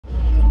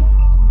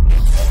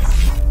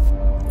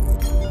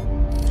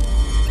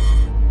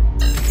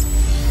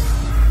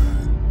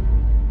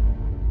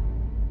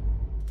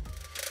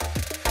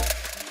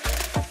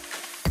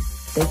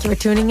Thank you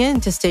for tuning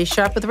in to Stay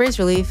Sharp with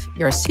Razorleaf,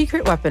 your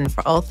secret weapon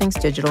for all things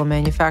digital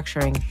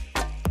manufacturing.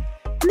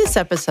 In this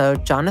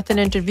episode, Jonathan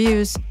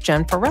interviews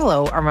Jen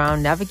Farello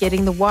around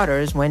navigating the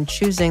waters when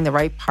choosing the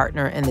right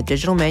partner in the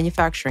digital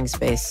manufacturing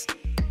space.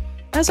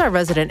 As our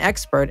resident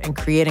expert in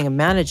creating and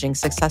managing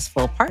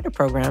successful partner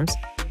programs,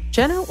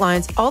 Jen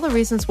outlines all the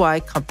reasons why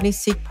companies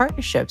seek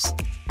partnerships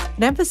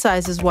and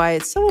emphasizes why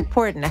it's so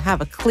important to have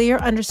a clear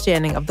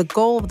understanding of the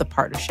goal of the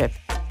partnership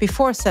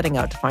before setting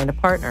out to find a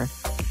partner.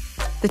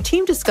 The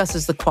team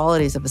discusses the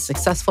qualities of a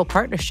successful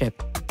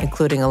partnership,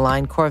 including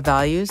aligned core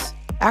values,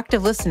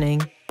 active listening,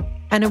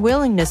 and a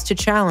willingness to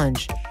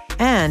challenge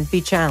and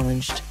be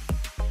challenged.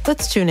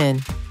 Let's tune in.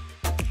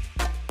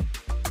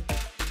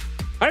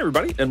 Hi,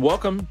 everybody, and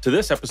welcome to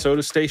this episode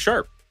of Stay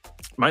Sharp.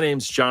 My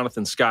name's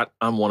Jonathan Scott.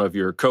 I'm one of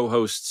your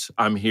co-hosts.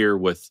 I'm here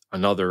with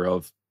another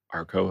of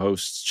our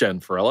co-hosts,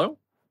 Jen Farello.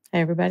 Hey,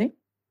 everybody.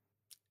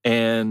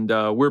 And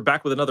we're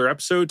back with another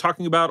episode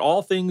talking about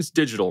all things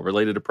digital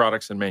related to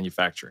products and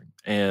manufacturing.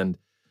 And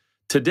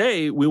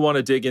today, we want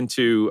to dig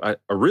into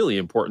a really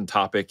important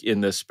topic in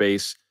this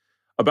space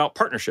about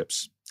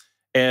partnerships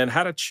and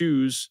how to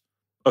choose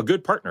a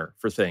good partner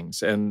for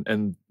things.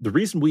 And the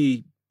reason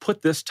we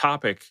put this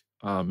topic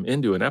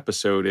into an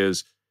episode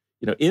is,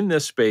 in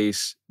this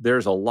space,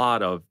 there's a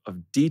lot of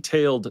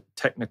detailed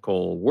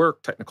technical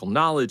work, technical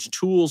knowledge,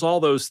 tools, all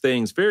those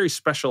things, very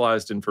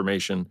specialized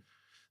information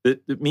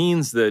that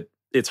means that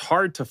it's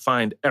hard to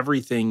find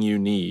everything you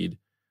need,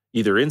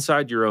 either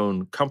inside your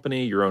own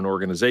company, your own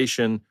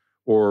organization,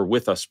 or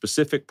with a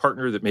specific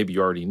partner that maybe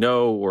you already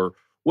know, or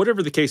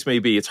whatever the case may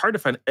be. It's hard to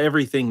find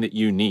everything that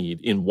you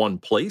need in one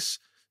place.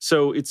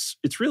 So it's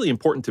really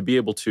important to be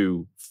able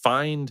to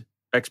find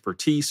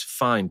expertise,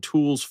 find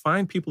tools,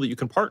 find people that you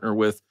can partner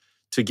with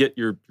to get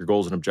your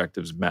goals and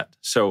objectives met.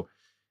 So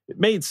it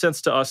made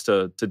sense to us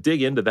to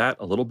dig into that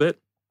a little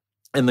bit.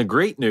 And the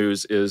great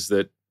news is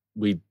that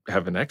we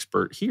have an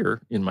expert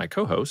here in my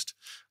co-host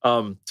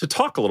to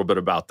talk a little bit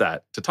about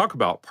that, to talk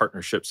about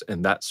partnerships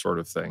and that sort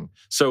of thing.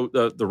 So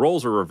the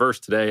roles are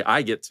reversed today.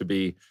 I get to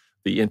be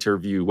the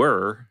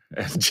interviewer,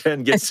 and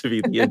Jen gets to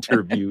be the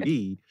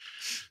interviewee.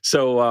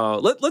 So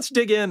let's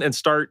dig in and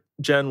start,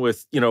 Jen,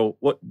 with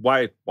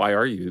why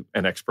are you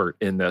an expert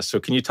in this? So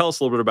can you tell us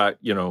a little bit about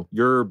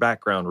your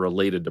background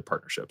related to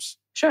partnerships?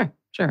 Sure.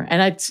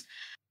 And it's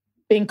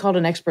being called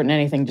an expert in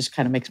anything just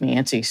kind of makes me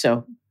antsy.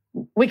 So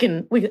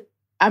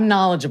I'm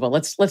knowledgeable.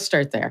 Let's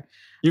start there.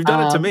 You've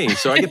done it to me,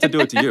 so I get to do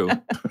it to you.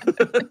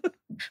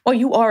 Well,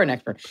 you are an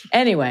expert.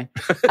 Anyway,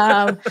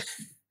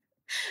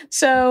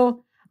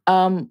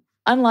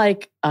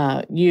 unlike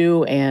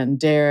you and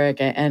Derek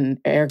and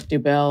Eric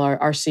Dubell,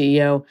 our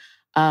CEO,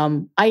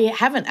 I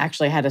haven't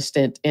actually had a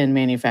stint in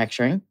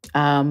manufacturing.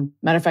 Matter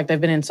of fact,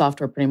 I've been in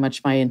software pretty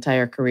much my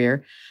entire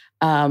career.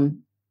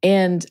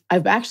 And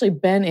I've actually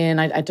been in,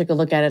 I took a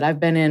look at it, I've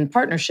been in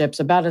partnerships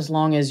about as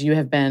long as you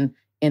have been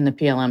in the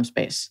PLM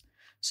space.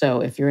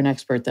 So if you're an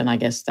expert, then I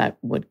guess that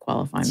would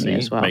qualify me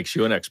as well. Makes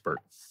you an expert.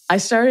 I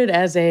started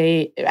as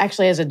a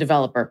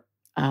developer.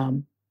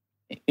 Like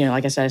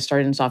I said, I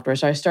started in software.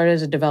 So I started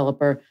as a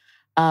developer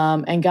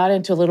and got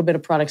into a little bit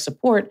of product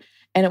support.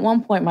 And at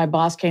one point, my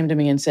boss came to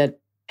me and said,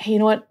 hey, you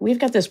know what? We've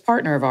got this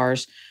partner of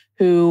ours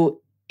and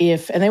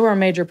they were a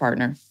major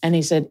partner. And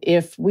he said,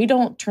 if we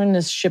don't turn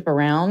this ship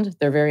around,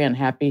 they're very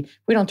unhappy. If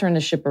we don't turn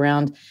this ship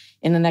around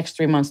in the next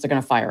 3 months, they're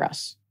going to fire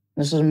us.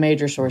 This was a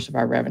major source of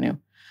our revenue.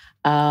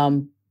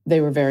 They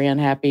were very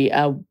unhappy.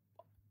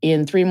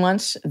 In 3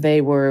 months,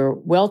 they were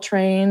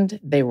well-trained.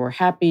 They were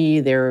happy.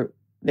 They were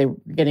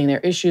getting their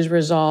issues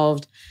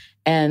resolved.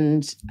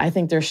 And I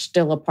think they're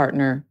still a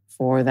partner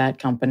for that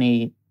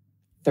company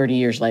 30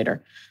 years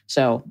later.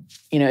 So,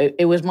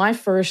 it was my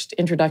first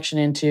introduction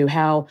into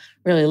how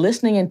really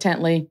listening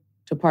intently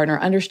to a partner,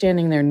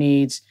 understanding their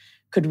needs,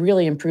 could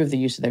really improve the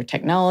use of their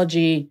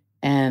technology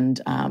and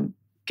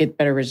get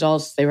better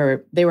results. They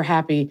were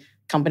happy,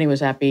 company was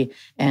happy,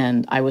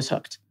 and I was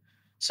hooked.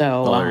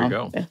 So there you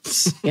go.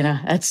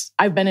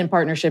 I've been in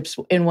partnerships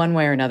in one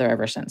way or another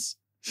ever since.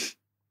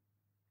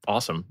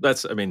 Awesome.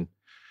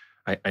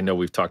 I know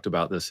we've talked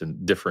about this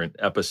in different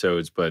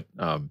episodes, but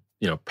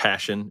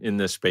passion in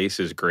this space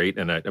is great.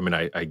 And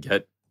I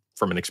get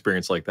from an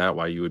experience like that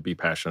why you would be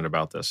passionate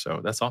about this. So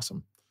that's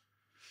awesome.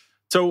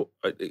 So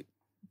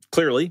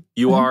clearly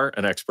you are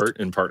an expert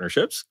in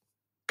partnerships.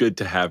 Good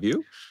to have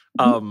you.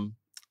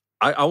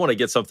 I want to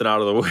get something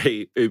out of the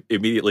way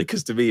immediately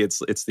because to me,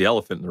 it's the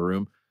elephant in the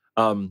room.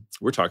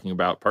 We're talking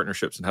about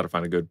partnerships and how to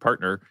find a good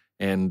partner.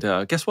 And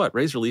guess what?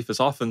 Razorleaf is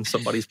often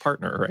somebody's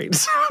partner, right?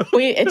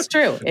 It's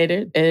true.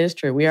 It is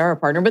true. We are a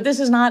partner, but this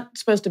is not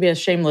supposed to be a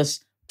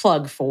shameless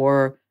plug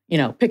for,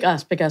 pick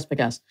us.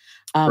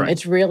 Right.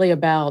 It's really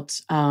about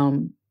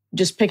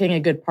just picking a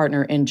good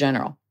partner in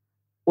general,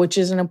 which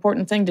is an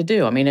important thing to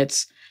do. I mean,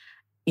 it's,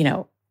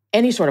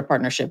 any sort of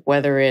partnership,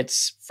 whether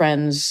it's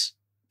friends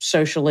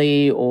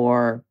socially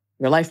or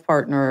your life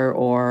partner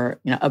or,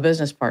 a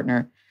business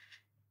partner,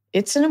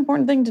 it's an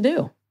important thing to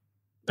do.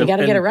 You got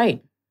to get it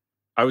right.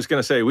 I was going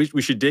to say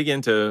we should dig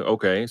into,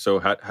 okay, so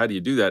how do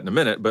you do that in a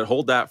minute, but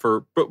hold that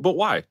but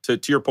why? To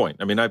your point.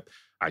 I mean,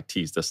 I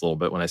teased this a little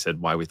bit when I said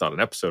why we thought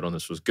an episode on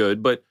this was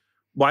good, but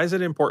why is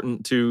it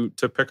important to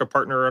pick a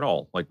partner at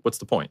all? Like, what's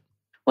the point?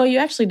 Well, you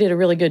actually did a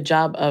really good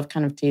job of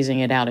kind of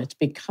teasing it out. It's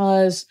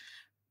because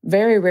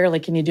very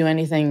rarely can you do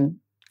anything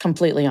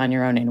completely on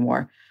your own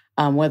anymore.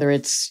 Whether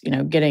it's,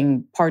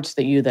 getting parts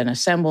that you then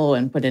assemble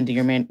and put into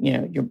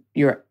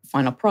your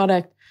final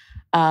product.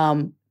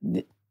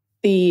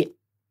 The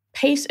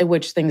pace at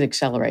which things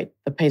accelerate,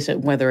 the pace at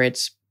whether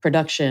it's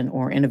production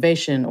or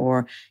innovation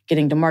or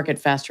getting to market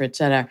faster, et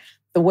cetera,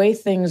 the way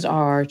things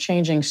are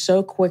changing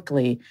so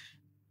quickly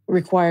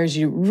requires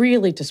you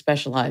really to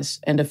specialize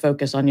and to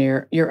focus on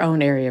your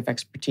own area of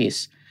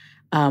expertise,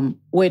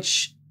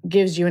 which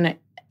gives you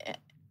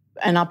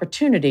an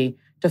opportunity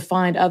to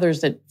find others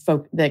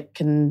that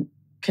can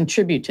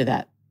contribute to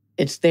that.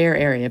 It's their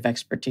area of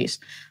expertise.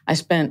 I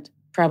spent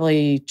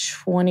probably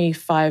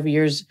 25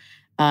 years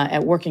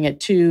at working at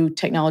 2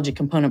 technology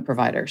component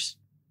providers,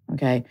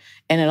 okay?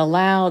 And it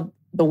allowed,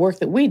 the work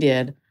that we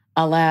did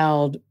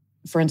allowed,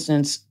 for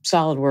instance,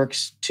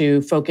 SolidWorks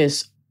to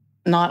focus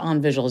not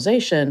on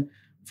visualization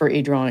for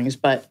e-drawings,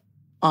 but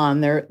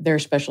on their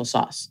special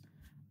sauce.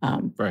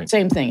 Right.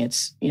 Same thing.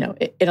 It's,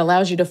 it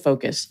allows you to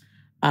focus.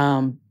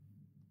 I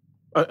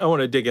want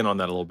to dig in on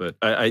that a little bit.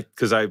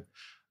 Because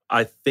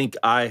I think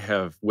I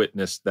have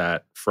witnessed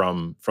that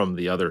from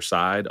the other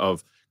side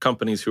of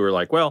companies who are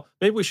like, well,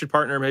 maybe we should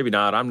partner, maybe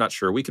not. I'm not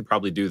sure. We could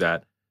probably do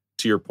that.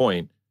 To your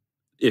point,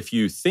 if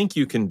you think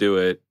you can do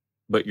it,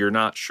 but you're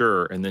not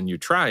sure, and then you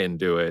try and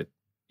do it,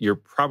 you're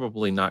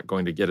probably not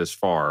going to get as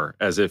far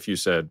as if you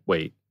said,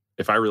 wait,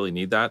 if I really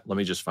need that, let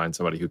me just find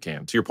somebody who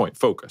can. To your point,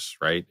 focus,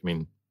 right? I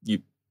mean,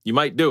 you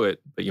might do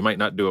it, but you might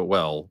not do it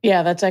well.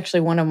 Yeah, that's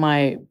actually one of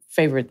my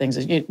favorite things.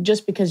 Is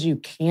just because you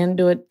can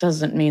do it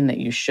doesn't mean that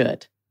you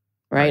should,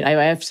 right?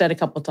 I've said a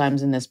couple of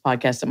times in this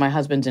podcast that my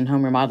husband's in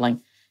home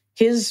remodeling.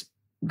 His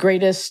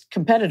greatest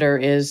competitor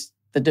is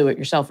the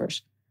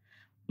do-it-yourselfers.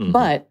 Mm-hmm.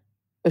 But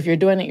if you're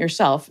doing it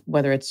yourself,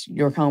 whether it's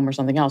your home or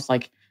something else,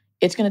 like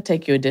it's going to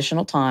take you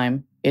additional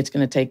time. It's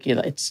going to take you,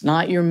 it's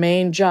not your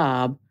main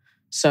job.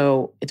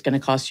 So it's going to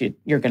cost you,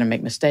 you're going to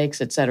make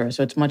mistakes, et cetera.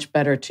 So it's much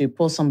better to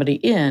pull somebody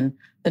in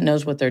that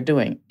knows what they're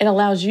doing. It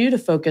allows you to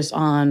focus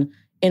on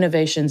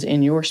innovations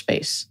in your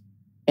space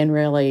and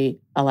really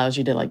allows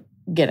you to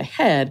get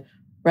ahead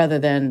rather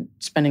than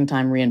spending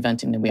time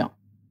reinventing the wheel.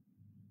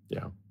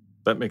 Yeah,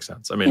 that makes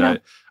sense. I mean,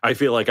 I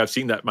feel like I've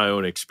seen that in my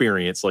own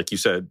experience. Like you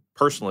said,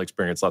 personal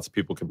experience, lots of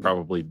people can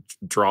probably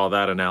draw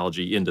that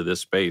analogy into this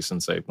space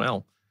and say,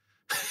 well,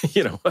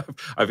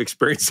 I've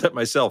experienced that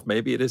myself.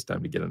 Maybe it is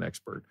time to get an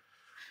expert.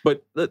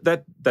 But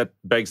that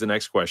begs the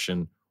next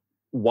question.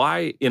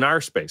 Why, in our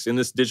space, in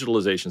this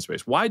digitalization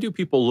space, why do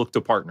people look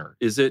to partner?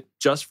 Is it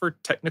just for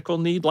technical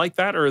need like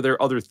that, or are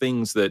there other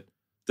things that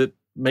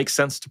make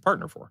sense to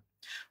partner for?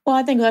 Well,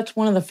 I think that's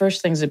one of the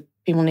first things that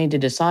people need to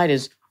decide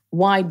is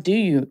what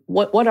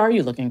are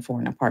you looking for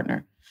in a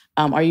partner?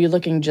 Are you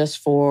looking just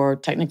for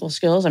technical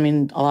skills? I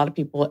mean, a lot of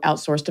people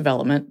outsource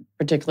development,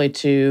 particularly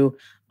to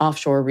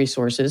offshore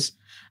resources.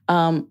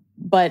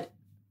 But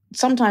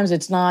sometimes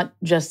it's not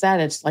just that.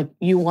 It's like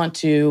you want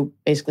to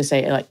basically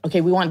say, okay,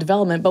 we want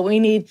development, but we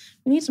need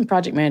some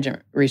project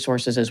management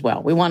resources as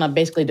well. We want to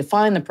basically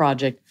define the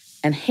project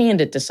and hand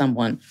it to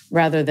someone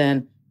rather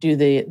than do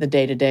the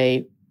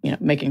day-to-day,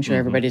 making sure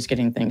everybody's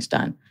getting things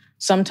done.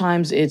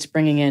 Sometimes it's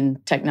bringing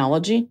in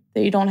technology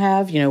that you don't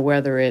have,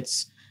 whether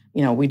it's,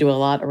 we do a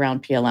lot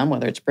around PLM,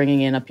 whether it's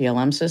bringing in a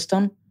PLM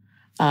system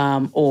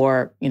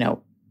or,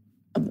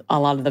 a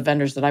lot of the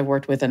vendors that I've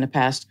worked with in the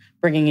past,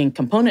 bringing in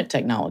component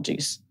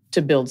technologies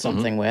to build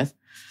something with.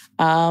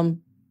 But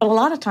a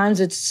lot of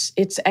times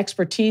it's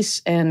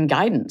expertise and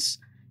guidance.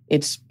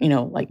 It's,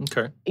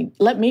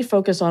 let me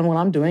focus on what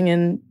I'm doing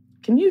and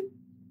can you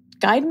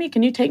guide me?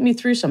 Can you take me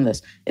through some of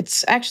this?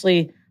 It's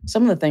actually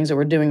some of the things that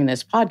we're doing in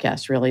this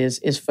podcast really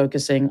is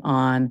focusing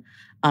on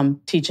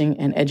teaching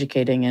and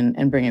educating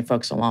and bringing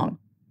folks along.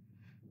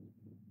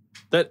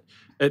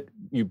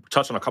 You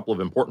touched on a couple of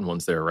important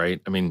ones there,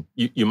 right? I mean,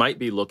 you might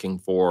be looking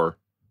for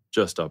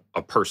just a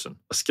person,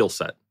 a skill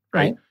set,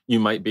 right? You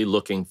might be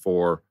looking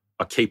for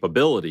a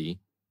capability,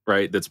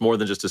 right? That's more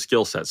than just a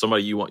skill set.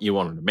 Somebody you want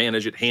to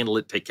manage it, handle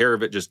it, take care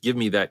of it. Just give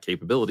me that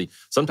capability.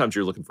 Sometimes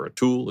you're looking for a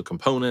tool, a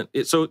component.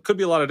 So it could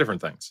be a lot of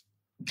different things.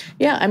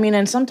 Yeah, I mean,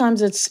 and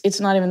sometimes it's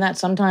not even that.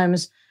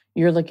 Sometimes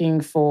you're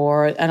looking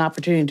for an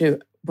opportunity to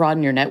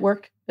broaden your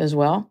network as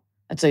well.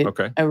 That's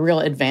a real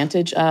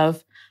advantage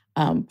of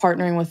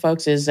partnering with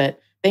folks is that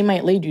they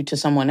might lead you to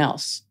someone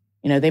else.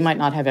 They might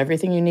not have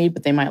everything you need,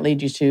 but they might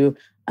lead you to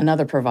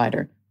another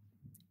provider.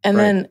 And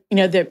then,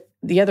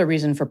 the other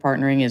reason for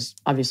partnering is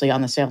obviously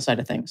on the sales side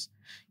of things,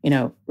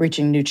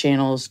 reaching new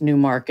channels, new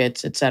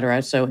markets, et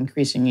cetera. So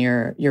increasing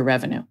your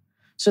revenue.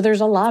 So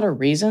there's a lot of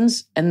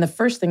reasons. And the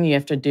first thing you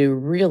have to do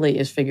really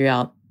is figure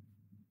out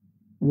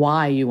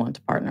why you want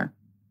to partner,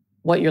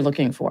 what you're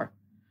looking for.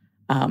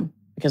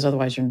 Because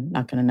otherwise you're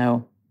not going to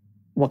know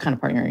what kind of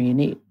partner you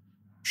need.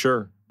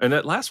 Sure. And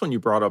that last one you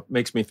brought up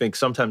makes me think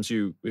sometimes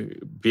you,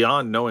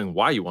 beyond knowing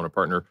why you want to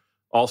partner,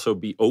 also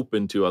be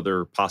open to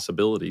other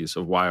possibilities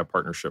of why a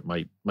partnership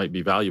might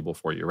be valuable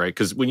for you, right?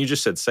 Because when you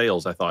just said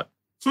sales, I thought,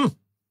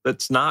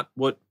 that's not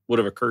what would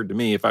have occurred to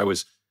me if I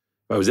was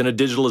in a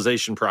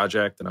digitalization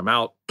project and I'm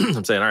out,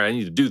 I'm saying, all right, I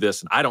need to do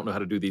this and I don't know how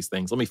to do these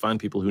things. Let me find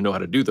people who know how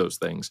to do those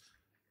things.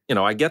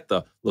 I get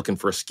the looking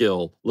for a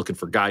skill, looking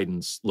for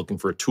guidance, looking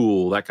for a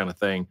tool, that kind of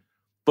thing.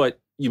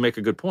 But you make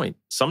a good point.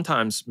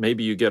 Sometimes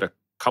maybe you get a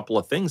couple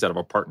of things out of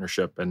a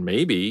partnership and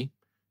maybe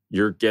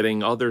you're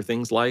getting other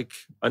things like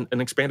an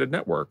expanded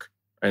network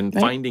and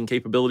finding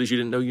capabilities you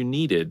didn't know you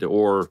needed.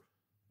 Or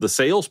the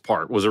sales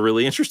part was a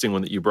really interesting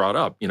one that you brought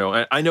up.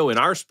 I know in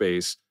our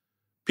space,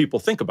 people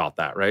think about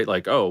that, right?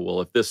 Like, oh,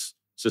 well, if this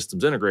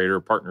systems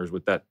integrator partners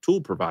with that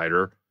tool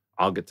provider,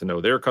 I'll get to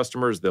know their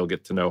customers. They'll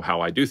get to know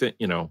how I do things.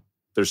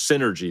 There's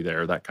synergy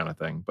there, that kind of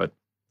thing. But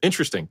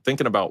interesting,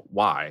 thinking about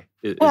why.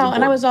 Well,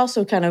 and I was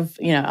also kind of,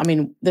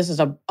 this is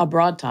a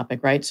broad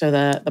topic, right? So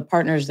the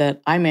partners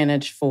that I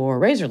manage for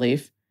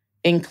Razorleaf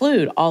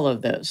include all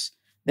of those,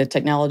 the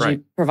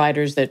technology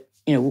providers that,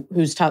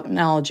 whose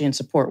technology and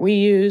support we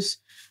use,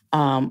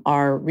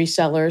 our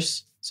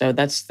resellers. So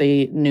that's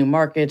the new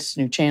markets,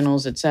 new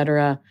channels, et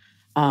cetera.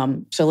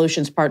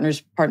 Solutions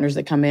partners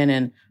that come in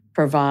and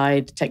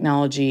provide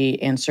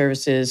technology and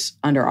services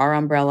under our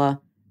umbrella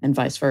and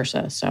vice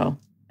versa. So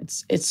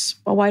it's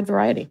a wide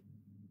variety.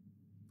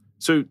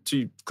 So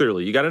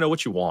clearly, you got to know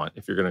what you want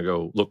if you're going to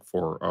go look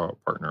for a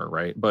partner,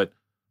 right? But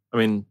I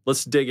mean,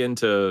 let's dig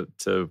into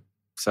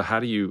so how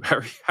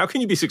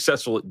can you be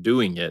successful at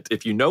doing it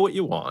if you know what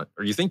you want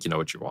or you think you know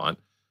what you want?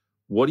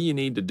 What do you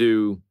need to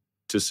do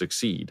to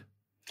succeed?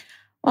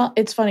 Well,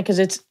 it's funny because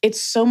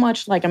it's so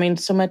much like,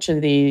 so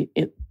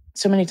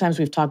many times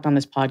we've talked on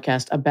this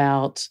podcast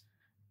about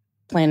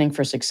planning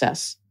for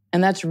success.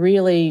 And that's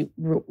really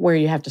where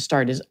you have to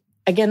start is,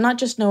 again, not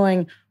just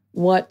knowing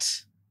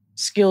what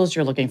skills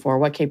you're looking for,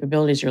 what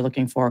capabilities you're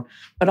looking for,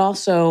 but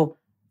also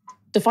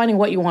defining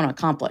what you want to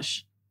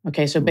accomplish.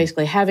 Okay, so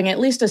basically having at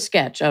least a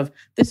sketch of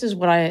this is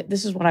what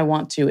I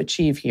want to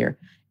achieve here.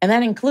 And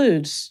that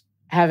includes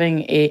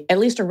having at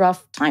least a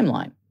rough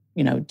timeline.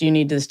 Do you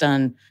need this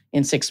done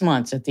in 6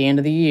 months, at the end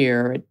of the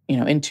year,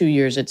 in 2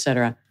 years, et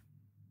cetera?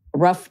 A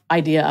rough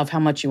idea of how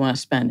much you want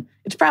to spend.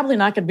 It's probably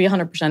not going to be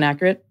 100%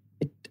 accurate.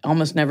 It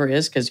almost never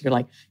is because you're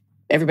like,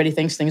 everybody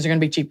thinks things are going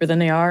to be cheaper than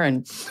they are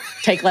and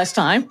take less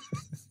time.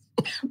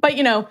 But,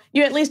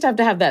 you at least have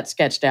to have that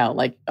sketched out.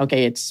 Like,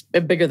 okay, it's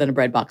bigger than a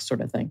bread box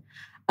sort of thing.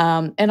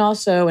 And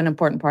also an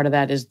important part of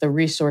that is the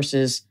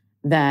resources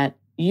that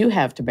you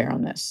have to bear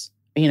on this.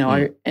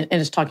 And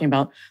it's talking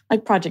about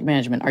like project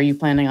management. Are you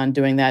planning on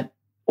doing that?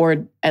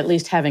 Or at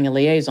least having a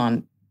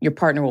liaison? Your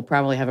partner will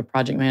probably have a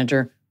project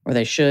manager, or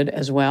they should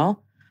as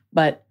well.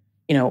 But,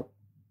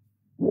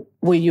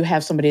 will you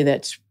have somebody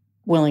that's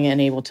willing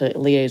and able to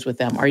liaise with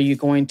them?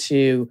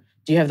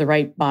 Do you have the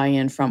right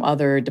buy-in from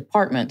other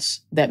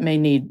departments that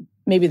maybe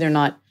they're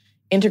not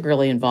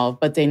integrally involved,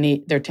 but they're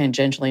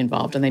tangentially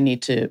involved and they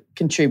need to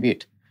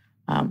contribute.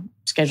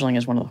 Scheduling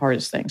is one of the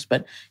hardest things,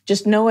 but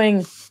just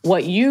knowing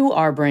what you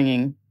are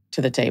bringing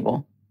to the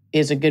table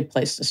is a good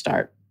place to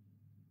start.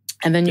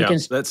 And then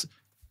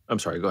I'm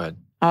sorry, go ahead.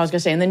 I was going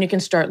to say, and then you can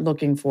start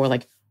looking for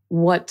like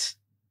what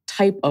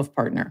type of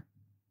partner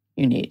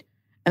you need.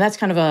 And that's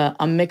kind of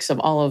a mix of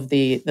all of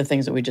the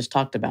things that we just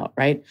talked about,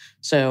 right?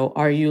 So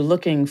are you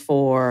looking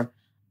for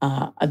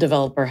a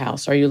developer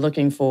house? Are you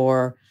looking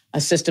for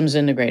a systems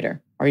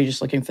integrator? Or are you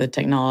just looking for the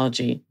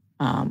technology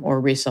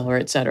or reseller,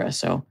 et cetera?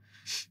 So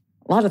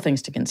a lot of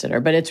things to consider.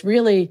 But it's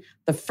really,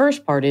 the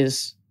first part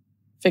is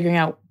figuring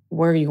out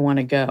where you want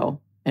to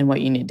go and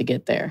what you need to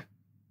get there.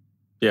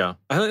 Yeah.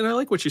 And I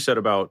like what you said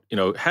about,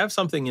 have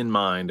something in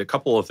mind. A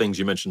couple of things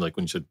you mentioned, like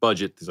when you said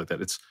budget, things like that.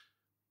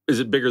 Is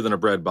it bigger than a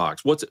bread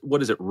box?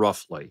 What is it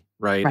roughly,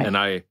 right?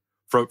 And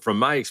from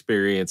my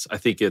experience, I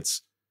think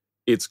it's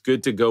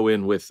good to go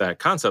in with that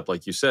concept,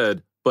 like you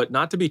said, but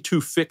not to be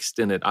too fixed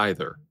in it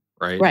either,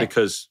 right?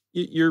 Because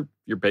you're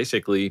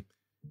basically,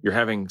 you're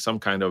having some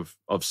kind of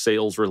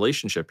sales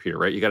relationship here,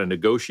 right? You got to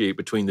negotiate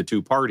between the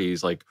two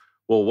parties, like,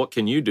 well, what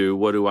can you do?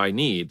 What do I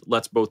need?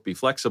 Let's both be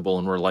flexible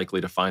and we're likely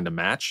to find a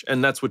match.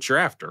 And that's what you're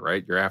after,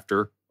 right? You're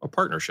after a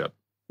partnership.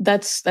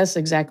 That's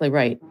exactly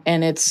right.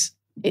 And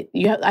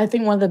I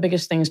think one of the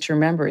biggest things to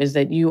remember is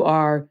that you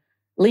are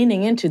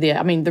leaning into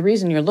the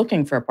reason you're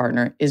looking for a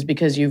partner is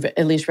because you've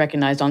at least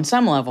recognized on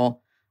some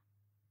level,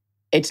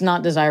 it's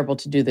not desirable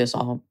to do this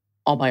all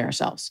by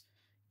ourselves.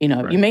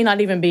 You may not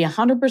even be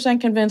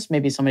 100% convinced.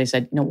 Maybe somebody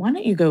said, why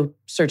don't you go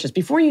search this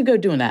before you go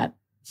doing that?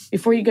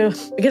 Before you go,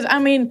 because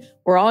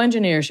we're all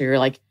engineers here.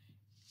 Like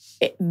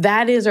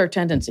that is our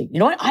tendency. You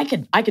know what? I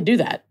could do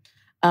that.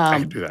 I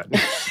could do that.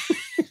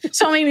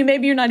 So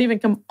maybe you're not even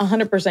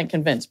 100%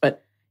 convinced,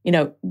 but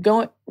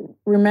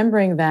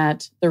remembering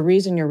that the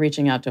reason you're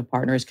reaching out to a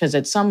partner is because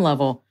at some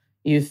level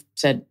you've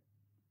said,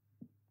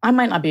 I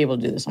might not be able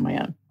to do this on my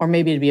own, or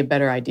maybe it'd be a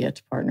better idea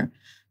to partner.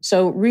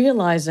 So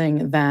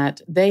realizing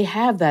that they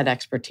have that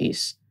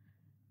expertise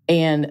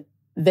and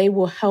they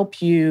will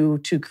help you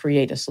to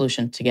create a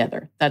solution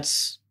together.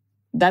 That's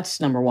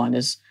number one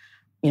is,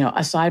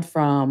 aside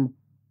from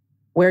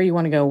where you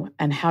want to go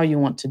and how you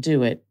want to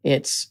do it,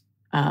 it's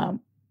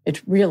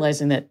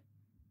realizing that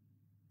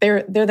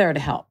they're there to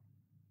help.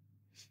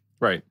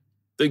 Right.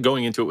 They're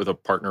going into it with a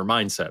partner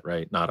mindset,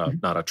 right? Not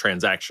a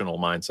transactional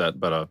mindset,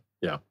 but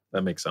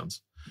that makes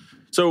sense.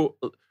 So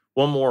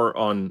one more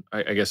on,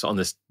 I guess, on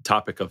this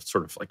topic of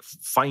sort of like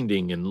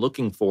finding and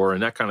looking for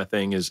and that kind of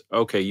thing is,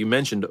 okay, you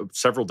mentioned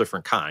several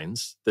different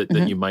kinds that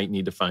you might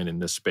need to find in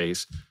this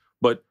space,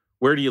 but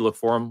where do you look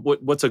for them?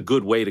 What's a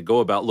good way to go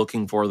about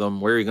looking for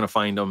them? Where are you going to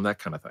find them? That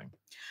kind of thing.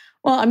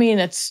 Well, I mean,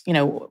 it's,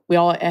 we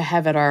all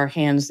have at our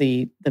hands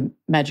the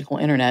magical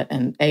internet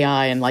and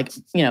AI and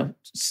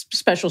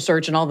special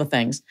search and all the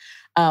things.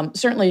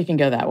 Certainly you can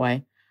go that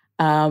way.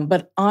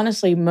 But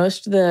honestly,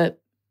 most of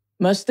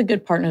the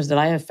good partners that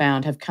I have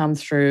found have come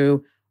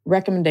through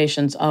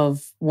recommendations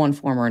of one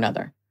form or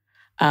another.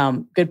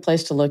 Good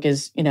place to look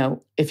is,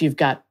 if you've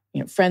got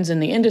friends in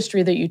the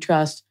industry that you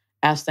trust,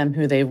 ask them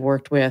who they've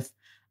worked with.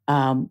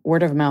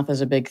 Word of mouth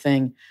is a big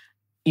thing.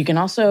 You can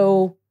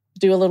also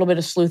do a little bit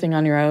of sleuthing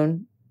on your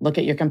own. Look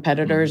at your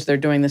competitors. They're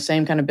doing the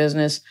same kind of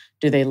business.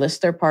 Do they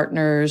list their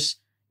partners?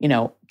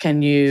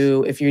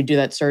 If you do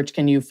that search,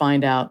 can you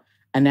find out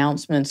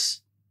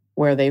announcements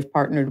where they've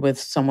partnered with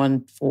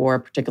someone for a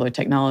particular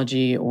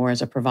technology or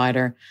as a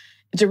provider?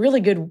 It's a really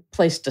good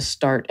place to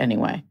start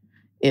anyway,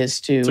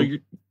 So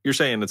you're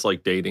saying it's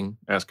like dating?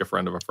 Ask a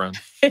friend of a friend?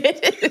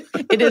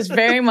 It is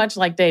very much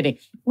like dating.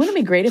 Wouldn't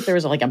it be great if there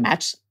was like a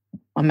match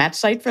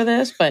site for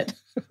this? But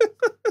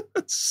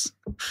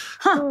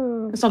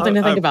something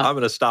to think about. I'm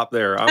going to stop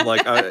there. I'm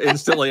like,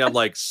 instantly, I'm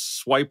like,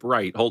 swipe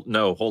right. Hold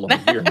on.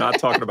 We're not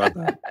talking about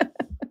that.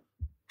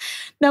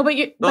 No, but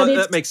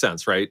that makes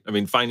sense, right? I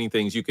mean, finding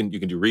things, you can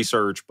do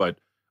research, but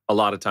a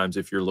lot of times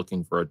if you're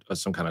looking for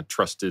some kind of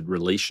trusted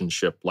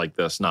relationship like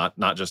this, not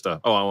just I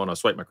want to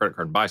swipe my credit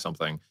card and buy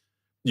something,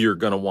 you're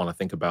going to want to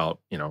think about,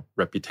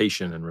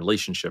 reputation and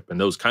relationship and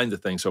those kinds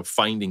of things. So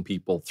finding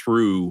people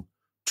through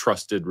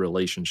trusted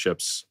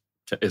relationships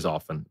is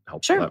often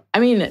helpful. Sure. I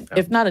mean,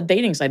 if not a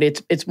dating site,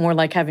 it's more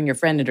like having your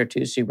friend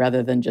introduce you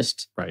rather than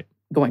just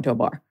going to a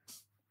bar.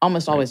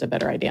 Almost always a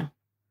better idea.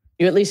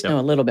 You at least know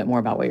a little bit more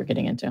about what you're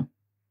getting into.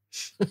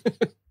 Fair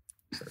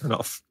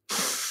enough.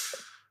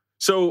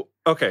 So,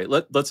 okay,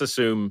 let's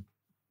assume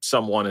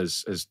someone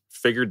has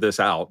figured this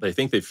out. They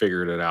think they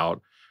figured it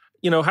out.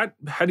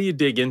 How do you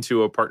dig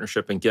into a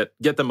partnership and get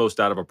the most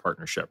out of a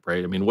partnership,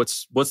 right? I mean,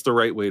 what's the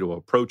right way to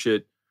approach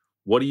it?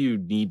 What do you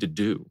need to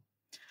do?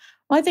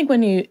 Well, I think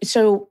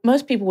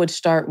most people would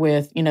start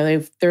with,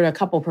 there are a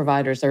couple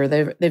providers there.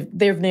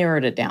 They've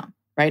narrowed it down,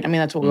 right? I mean,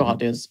 that's what we all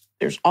do. Is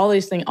there's all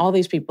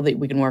these people that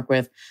we can work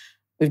with.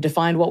 We've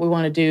defined what we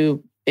want to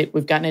do.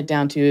 We've gotten it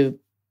down to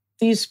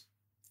these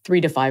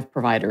 3 to 5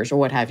 providers or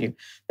what have you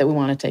that we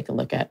want to take a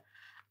look at.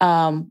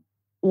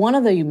 One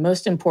of the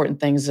most important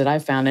things that I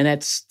found, and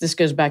this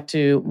goes back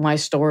to my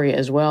story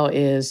as well,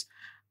 is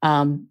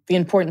the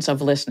importance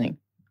of listening.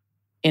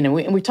 And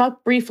we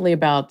talked briefly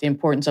about the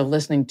importance of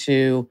listening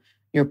to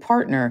your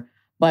partner,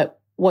 but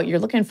what you're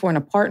looking for in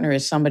a partner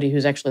is somebody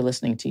who's actually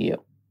listening to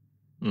you.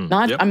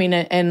 I mean,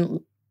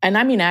 and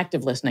I mean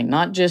active listening,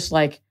 not just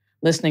like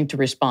listening to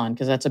respond,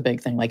 because that's a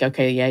big thing. Like,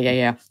 okay,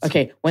 yeah.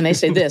 Okay, when they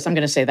say this, I'm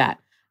going to say that.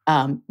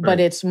 But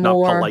it's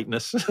more not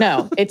politeness.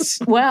 No, it's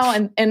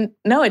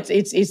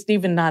it's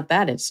even not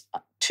that. It's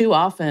too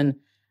often,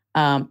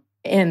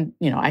 and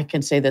I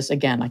can say this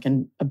again. I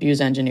can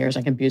abuse engineers.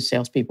 I can abuse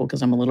salespeople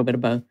because I'm a little bit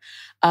of both.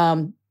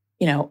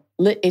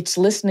 It's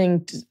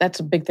listening. That's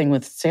a big thing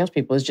with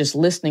salespeople is just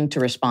listening to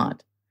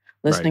respond,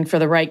 listening for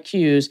the right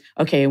cues.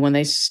 Okay, when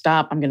they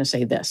stop, I'm going to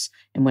say this,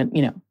 and when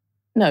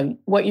no,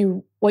 what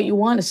you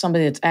want is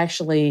somebody that's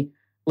actually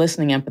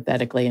listening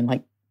empathetically and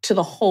like to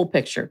the whole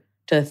picture,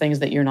 to the things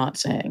that you're not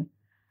saying.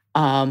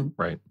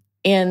 Right.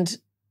 And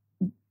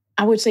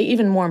I would say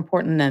even more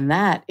important than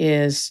that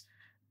is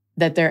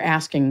that they're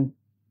asking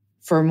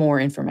for more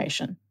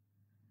information.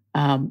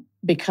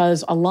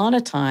 Because a lot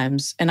of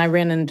times, and I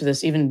ran into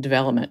this even in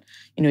development,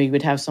 you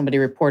would have somebody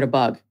report a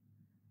bug.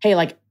 Hey,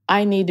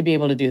 I need to be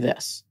able to do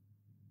this.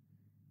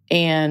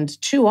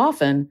 And too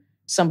often,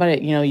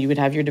 somebody, you would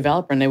have your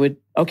developer and they would,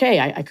 okay,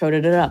 I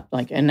coded it up,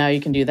 and now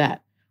you can do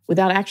that.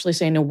 Without actually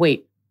saying, no,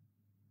 wait,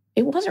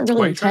 it wasn't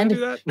really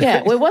intended.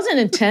 Yeah, it wasn't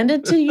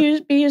intended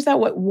to be used that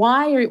way.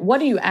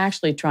 What are you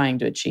actually trying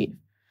to achieve?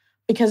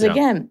 Because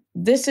again,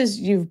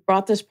 you've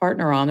brought this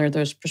partner on or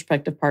this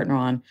prospective partner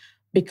on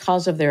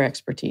because of their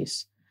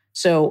expertise.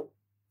 So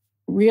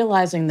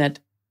realizing that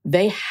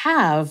they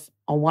have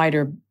a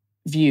wider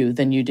view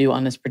than you do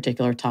on this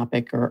particular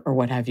topic or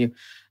what have you,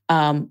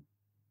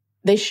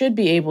 they should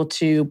be able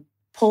to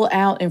pull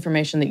out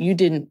information that you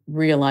didn't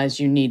realize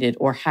you needed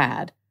or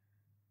had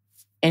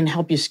and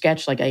help you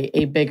sketch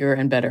a bigger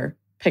and better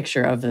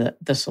picture of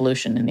the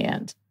solution in the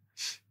end.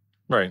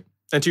 Right.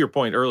 And to your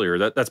point earlier,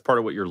 that's part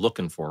of what you're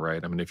looking for,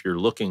 right? I mean, if you're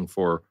looking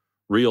for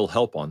real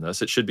help on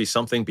this. It should be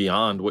something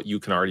beyond what you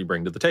can already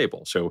bring to the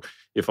table. So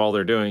if all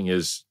they're doing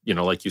is,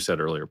 like you said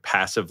earlier,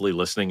 passively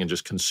listening and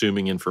just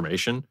consuming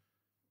information,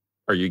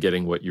 are you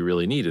getting what you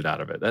really needed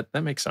out of it?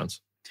 That makes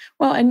sense.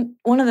 Well, and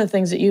one of the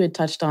things that you had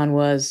touched on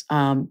was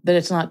that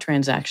it's not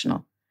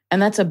transactional.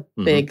 And that's a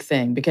big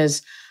thing,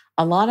 because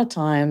a lot of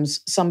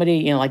times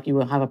somebody, like you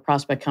will have a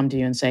prospect come to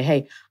you and say,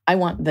 hey, I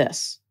want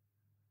this.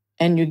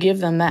 And you give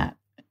them that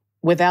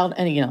without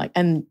any,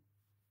 and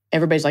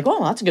everybody's like,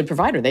 oh, that's a good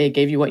provider. They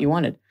gave you what you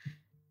wanted.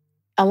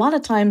 A lot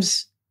of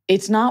times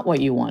it's not what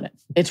you wanted.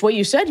 It's what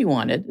you said you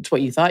wanted. It's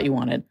what you thought you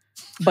wanted,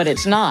 but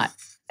it's not.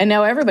 And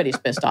now everybody's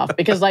pissed off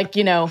because they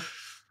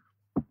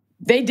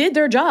did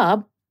their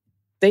job.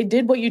 They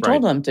did what you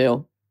told them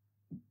to,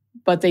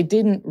 but they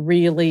didn't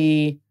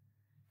really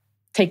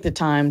take the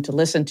time to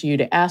listen to you,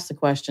 to ask the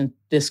question,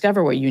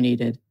 discover what you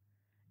needed,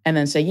 and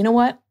then say, you know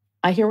what?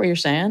 I hear what you're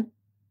saying.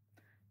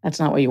 That's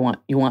not what you want.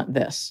 You want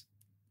this.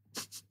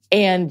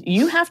 And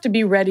you have to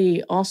be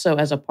ready also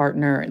as a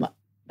partner,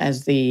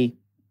 as the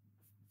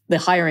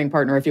hiring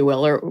partner, if you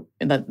will, or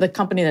the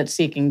company that's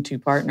seeking to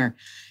partner.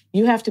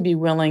 You have to be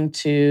willing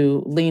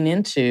to lean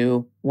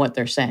into what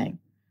they're saying.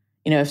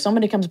 If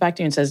somebody comes back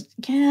to you and says,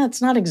 yeah,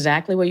 it's not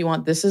exactly what you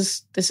want. This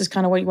is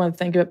kind of what you want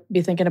to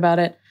be thinking about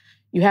it.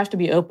 You have to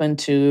be open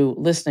to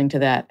listening to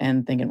that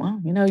and thinking, well,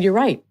 you're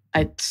right.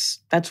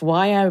 That's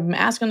why I'm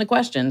asking the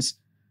questions.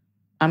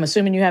 I'm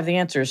assuming you have the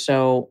answers.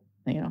 So,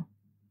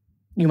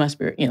 you must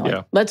be,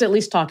 let's at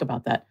least talk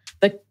about that.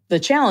 The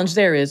challenge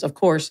there is, of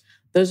course,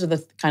 those are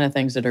the kind of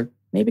things that are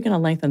maybe going to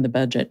lengthen the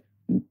budget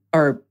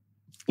or,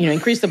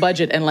 increase the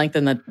budget and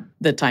lengthen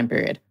the time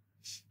period.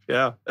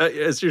 Yeah.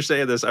 As you're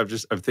saying this, I'm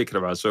thinking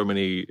about so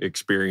many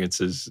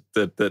experiences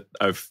that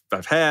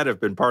I've had, I've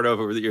been part of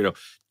over the,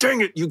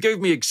 dang it, you gave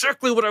me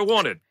exactly what I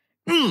wanted.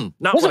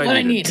 Not what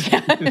I needed.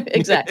 Yeah,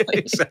 exactly.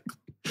 Exactly.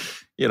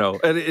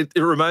 And it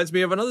reminds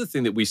me of another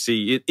thing that we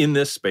see in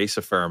this space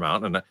a fair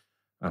amount. And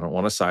I don't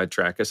want to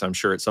sidetrack us. I'm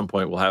sure at some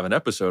point we'll have an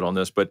episode on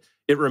this, but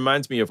it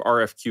reminds me of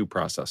RFQ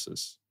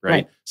processes,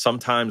 right?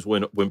 Sometimes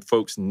when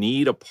folks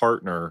need a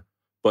partner,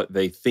 but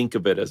they think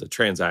of it as a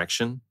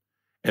transaction,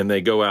 and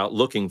they go out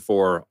looking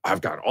for,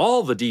 I've got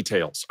all the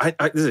details.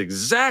 This is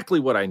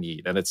exactly what I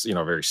need. And it's, a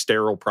very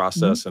sterile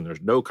process and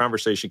there's no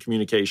conversation,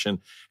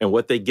 communication. And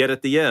what they get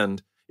at the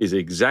end is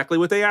exactly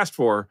what they asked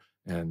for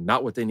and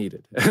not what they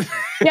needed.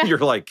 You're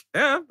like,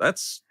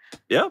 that's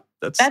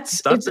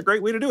a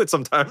great way to do it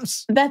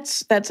sometimes.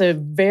 That's a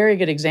very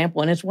good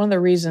example. And it's one of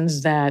the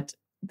reasons that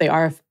the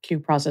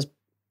RFQ process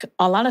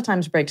a lot of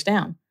times breaks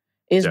down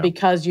is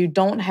because you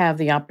don't have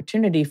the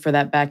opportunity for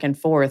that back and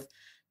forth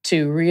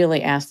to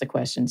really ask the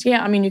questions.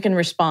 Yeah, you can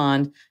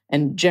respond.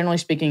 And generally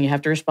speaking, you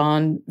have to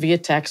respond via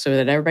text so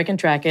that everybody can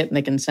track it and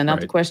they can send out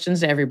the questions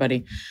to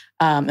everybody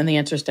and the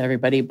answers to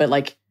everybody.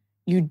 But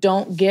you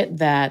don't get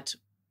that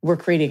we're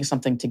creating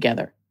something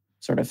together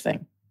sort of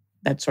thing,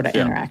 that sort of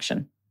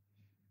interaction.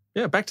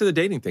 Yeah, back to the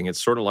dating thing.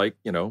 It's sort of like,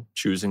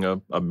 choosing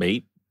a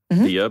mate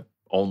via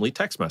only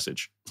text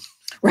message.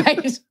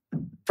 Right.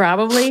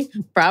 Probably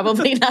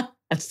not.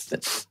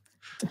 That's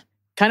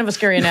kind of a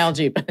scary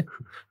analogy, but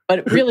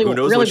it really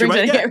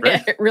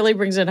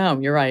brings it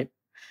home. You're right.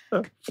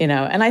 And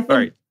I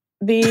think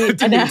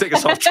didn't even take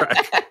us off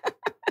track.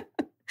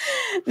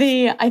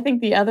 I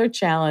think the other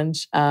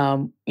challenge,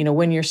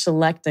 when you're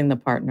selecting the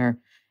partner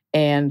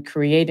and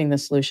creating the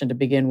solution to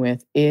begin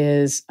with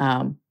is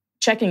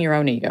checking your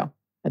own ego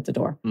at the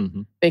door.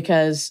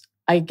 Because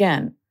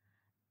again,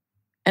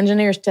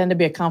 engineers tend to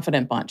be a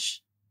confident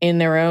bunch in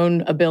their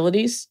own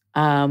abilities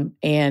and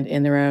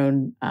in their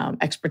own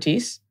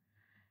expertise.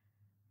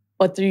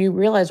 But you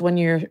realize when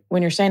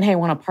you're saying, hey, I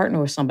want to partner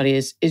with somebody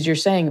is you're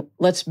saying,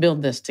 let's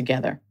build this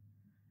together.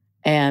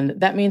 And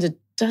that means it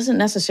doesn't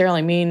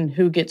necessarily mean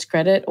who gets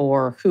credit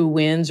or who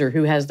wins or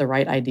who has the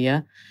right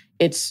idea.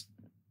 It's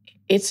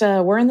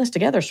a we're in this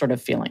together sort of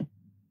feeling,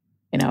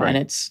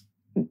 and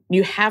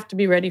you have to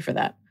be ready for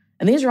that.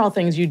 And these are all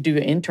things you do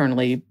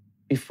internally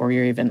before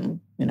you're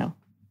even,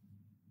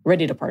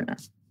 ready to partner.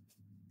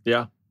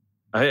 Yeah.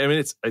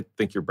 I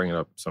think you're bringing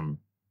up some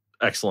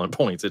excellent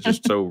points. It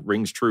just so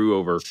rings true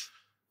over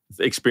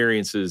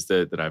experiences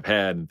that I've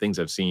had and things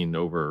I've seen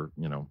over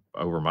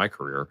my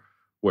career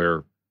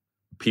where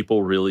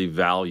people really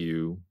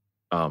value,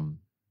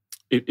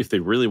 if they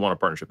really want a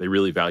partnership, they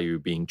really value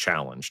being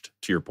challenged,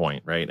 to your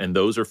point, right? And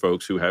those are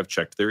folks who have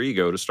checked their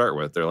ego to start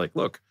with. They're like,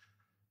 look,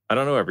 I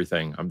don't know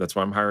everything. That's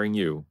why I'm hiring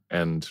you.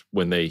 And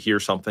when they hear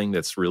something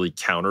that's really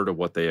counter to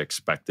what they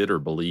expected or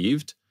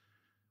believed,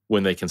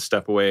 when they can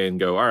step away and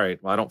go, all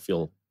right, well, I don't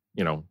feel,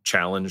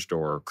 challenged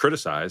or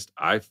criticized.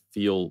 I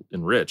feel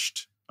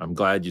enriched. I'm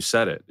glad you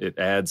said it. It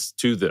adds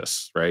to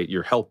this, right?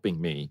 You're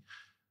helping me.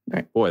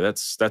 Right. Boy,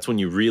 that's when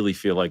you really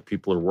feel like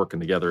people are working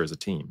together as a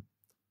team.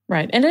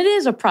 Right. And it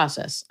is a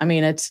process.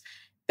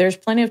 There's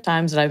plenty of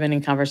times that I've been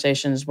in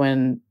conversations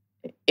when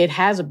it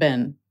has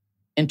been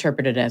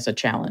interpreted as a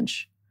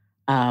challenge.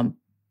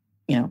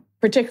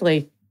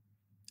 Particularly,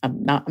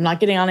 I'm not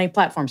getting on any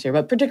platforms here,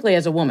 but particularly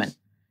as a woman,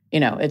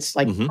 it's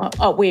like,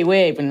 oh,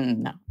 wait,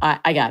 no,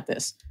 I got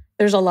this.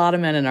 there's a lot of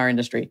men in our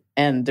industry,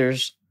 and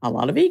there's a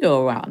lot of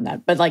ego around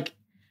that. But like,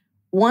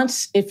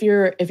 if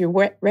you're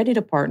ready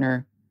to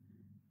partner,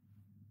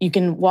 you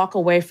can walk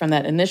away from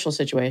that initial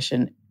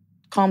situation,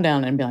 calm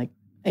down, and be like,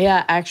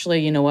 yeah,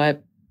 actually, you know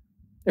what?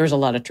 There's a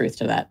lot of truth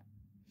to that.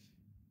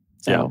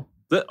 So,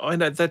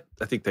 and I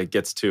think that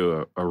gets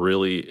to a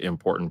really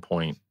important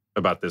point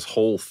about this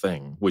whole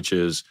thing, which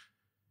is,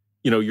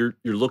 you're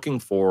looking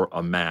for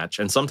a match,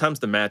 and sometimes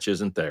the match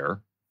isn't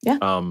there.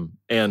 Yeah.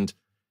 And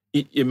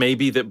it may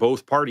be that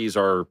both parties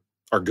are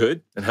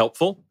good and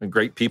helpful and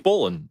great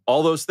people and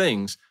all those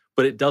things,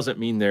 but it doesn't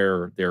mean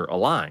they're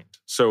aligned.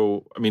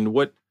 So, I mean,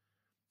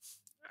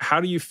 how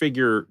do you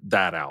figure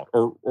that out,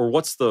 or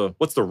what's the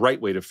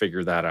right way to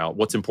figure that out?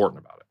 What's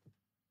important about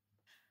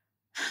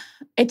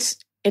it?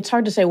 It's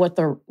hard to say what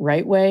the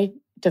right way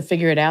to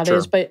figure it out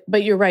is, but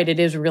you're right.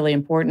 It is really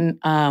important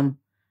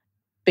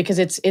because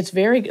it's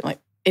very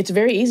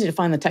easy to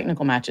find the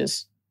technical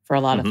matches for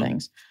a lot of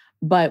things.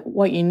 But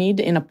what you need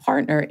in a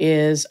partner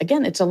is,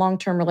 again, it's a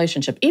long-term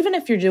relationship. Even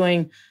if you're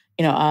doing,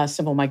 a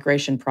simple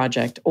migration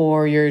project,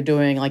 or you're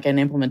doing like an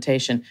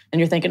implementation, and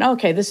you're thinking,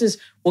 okay,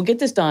 we'll get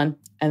this done,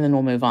 and then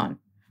we'll move on.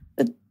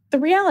 The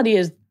reality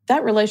is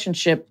that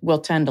relationship will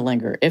tend to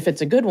linger. If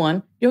it's a good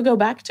one, you'll go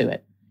back to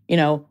it,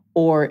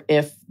 or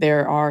if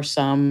there are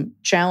some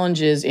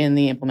challenges in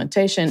the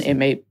implementation,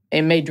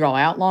 it may draw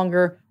out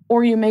longer,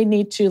 or you may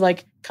need to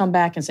like come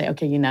back and say,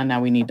 okay, now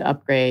we need to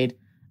upgrade.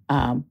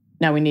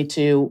 Now we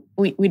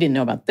didn't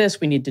know about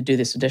this. We need to do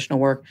this additional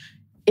work.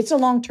 It's a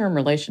long-term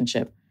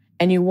relationship,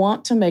 and you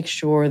want to make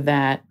sure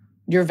that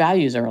your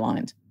values are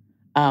aligned.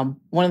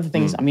 One of the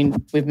things,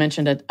 we've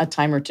mentioned a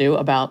time or two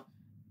about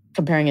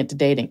comparing it to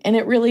dating, and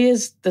it really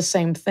is the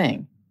same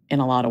thing in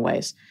a lot of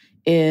ways,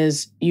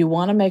 is you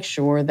want to make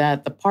sure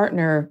that the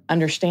partner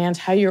understands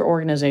how your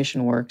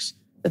organization works,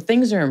 the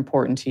things that are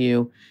important to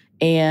you,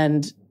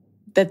 and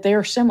that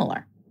they're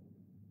similar.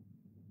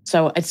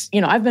 So it's,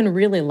 I've been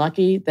really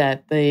lucky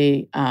that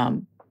the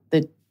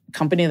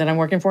company that I'm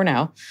working for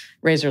now,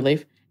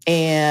 Razorleaf,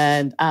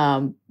 and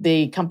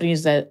the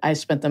companies that I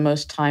spent the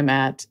most time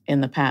at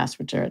in the past,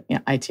 which are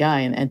ITI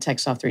and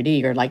TechSoft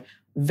 3D, are like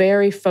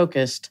very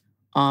focused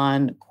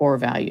on core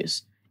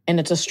values.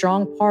 And it's a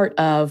strong part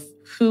of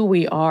who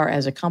we are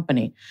as a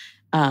company.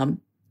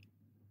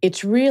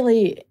 It's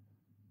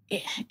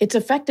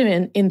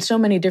effective in so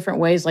many different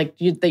ways, that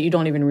you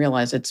don't even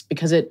realize. It's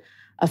because it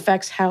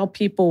affects how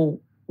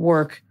people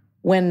work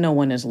when no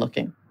one is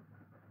looking,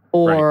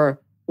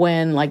 or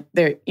when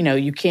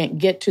you can't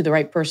get to the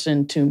right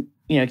person to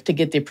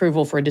get the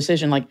approval for a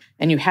decision,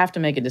 and you have to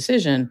make a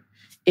decision.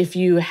 If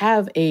you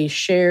have a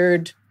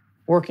shared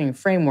working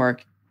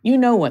framework,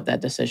 what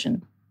that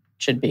decision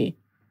should be,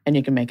 and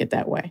you can make it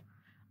that way.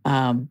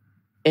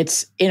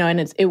 It's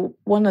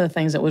one of the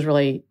things that was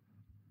really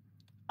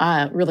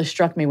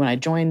struck me when I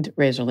joined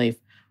Razorleaf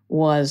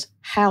was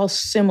how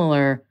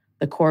similar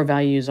the core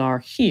values are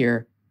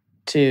here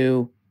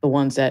to the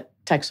ones that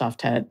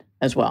TechSoft had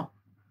as well.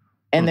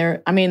 And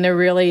they're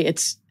really,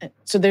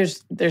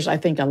 there's I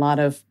think a lot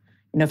of,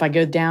 if I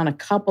go down a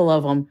couple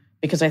of them,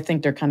 because I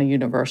think they're kind of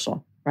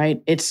universal,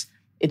 right? It's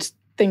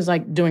things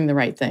like doing the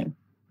right thing,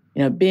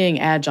 being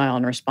agile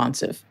and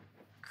responsive,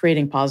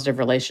 creating positive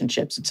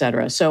relationships, et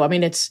cetera. So,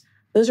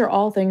 those are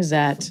all things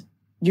that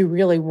you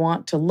really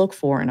want to look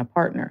for in a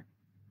partner,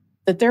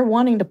 that they're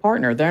wanting to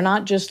partner. They're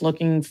not just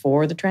looking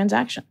for the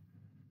transaction.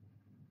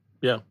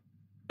 Yeah.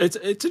 It's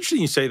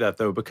interesting you say that,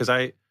 though, because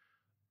I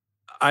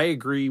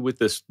agree with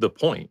the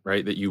point,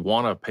 right, that you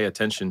want to pay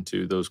attention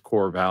to those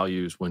core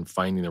values when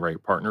finding the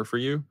right partner for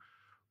you.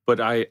 But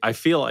I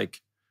feel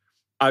like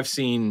I've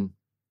seen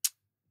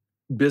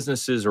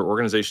businesses or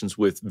organizations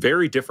with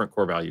very different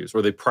core values,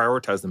 or they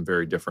prioritize them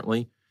very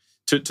differently,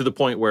 to the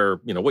point where,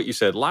 what you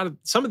said,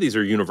 some of these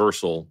are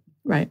universal,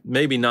 right?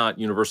 Maybe not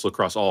universal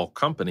across all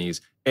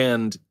companies,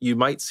 and you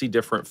might see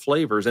different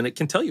flavors, and it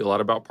can tell you a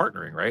lot about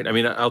partnering, right?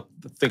 I'll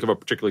think of a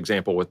particular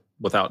example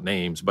without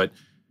names, but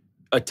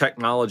a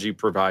technology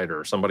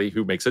provider, somebody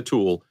who makes a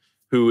tool,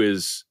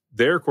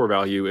 their core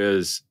value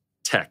is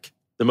tech,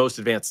 the most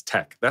advanced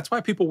tech. That's why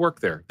people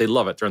work there. They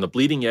love it. They're on the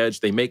bleeding edge.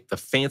 They make the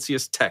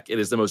fanciest tech. It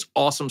is the most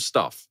awesome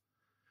stuff.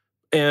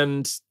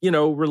 And,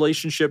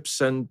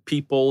 relationships and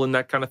people and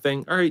that kind of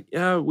thing. All right,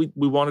 yeah, we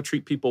want to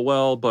treat people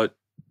well, but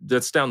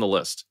that's down the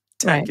list.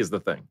 Tech is the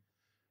thing.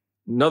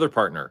 Another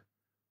partner,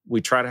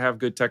 we try to have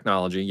good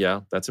technology.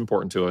 Yeah, that's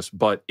important to us.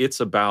 But it's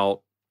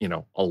about,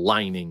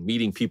 aligning,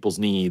 meeting people's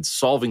needs,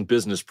 solving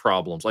business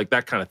problems, like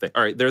that kind of thing.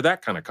 All right, they're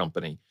that kind of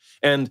company.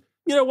 And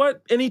you know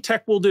what? Any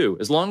tech will do.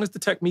 As long as the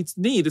tech meets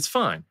the need, it's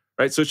fine,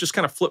 right? So it's just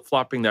kind of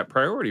flip-flopping that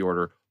priority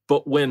order.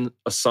 But when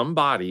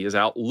somebody is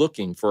out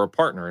looking for a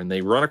partner and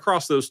they run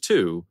across those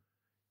two,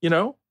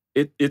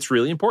 it's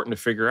really important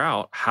to figure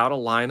out how to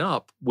line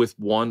up with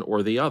one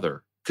or the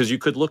other. Because you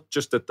could look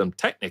just at them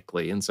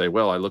technically and say,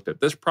 well, I looked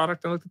at this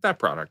product and I looked at that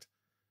product,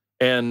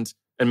 and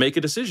make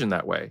a decision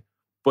that way.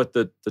 But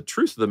the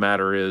truth of the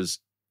matter is,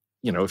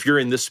 if you're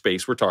in this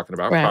space we're talking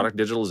about, product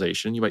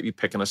digitalization, you might be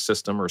picking a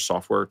system or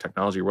software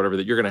technology or whatever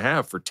that you're going to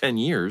have for 10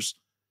 years.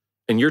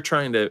 and you're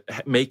trying to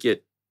make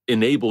it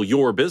enable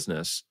your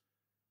business,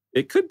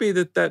 it could be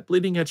that that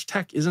bleeding edge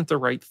tech isn't the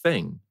right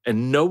thing.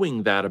 And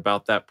knowing that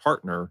about that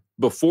partner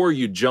before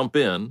you jump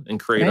in and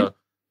create a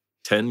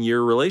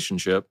 10-year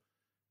relationship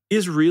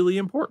is really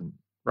important,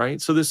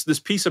 right? So this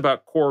piece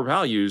about core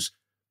values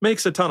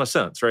makes a ton of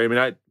sense, right? I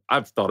mean,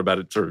 I've thought about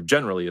it sort of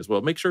generally as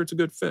well. Make sure it's a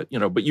good fit,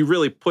 but you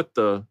really put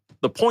the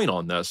point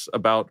on this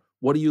about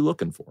what are you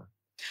looking for?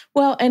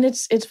 Well, and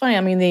it's funny.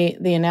 I mean,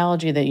 the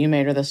analogy that you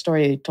made or the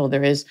story you told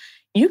there is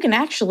you can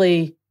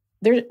actually,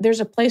 there's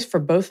a place for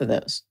both of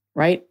those,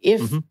 right?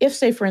 If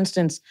say, for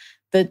instance,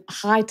 the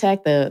high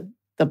tech, the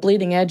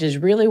bleeding edge is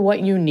really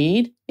what you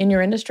need in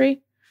your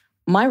industry,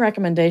 my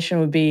recommendation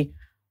would be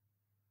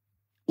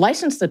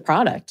license the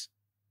product,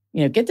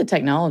 get the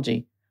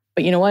technology,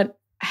 but you know what?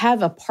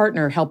 Have a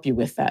partner help you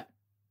with that,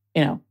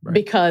 right.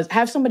 Because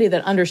have somebody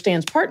that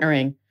understands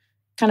partnering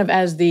kind of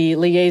as the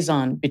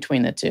liaison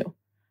between the two,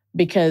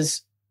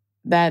 because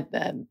that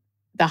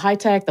the high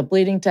tech, the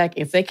bleeding tech,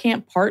 if they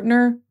can't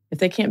partner, if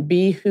they can't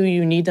be who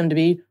you need them to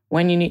be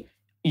when you need,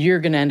 you're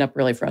going to end up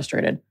really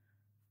frustrated.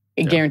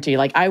 I guarantee.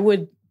 Like I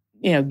would,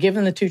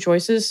 given the two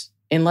choices,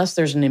 unless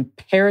there's an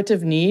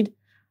imperative need,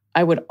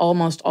 I would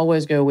almost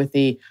always go with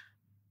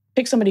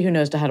pick somebody who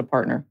knows how to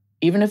partner,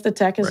 even if the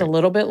tech is a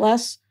little bit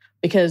less,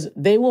 because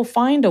they will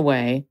find a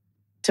way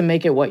to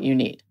make it what you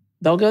need.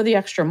 They'll go the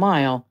extra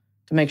mile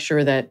to make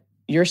sure that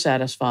you're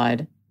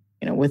satisfied,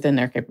 within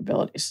their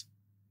capabilities.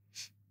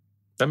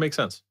 That makes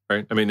sense,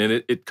 right? I mean,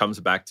 and it comes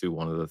back to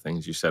one of the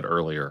things you said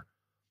earlier.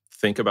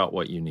 Think about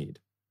what you need.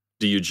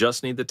 Do you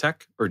just need the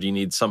tech, or do you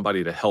need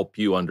somebody to help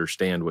you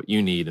understand what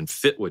you need and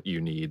fit what you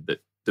need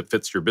that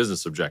fits your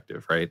business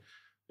objective, right?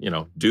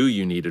 Do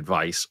you need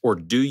advice, or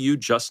do you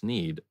just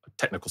need a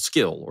technical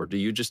skill, or do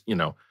you just,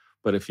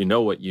 but if you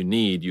know what you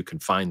need, you can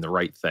find the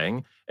right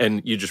thing.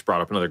 And you just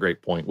brought up another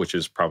great point, which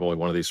is probably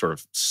one of these sort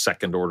of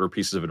second order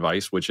pieces of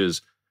advice, which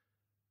is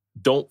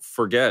don't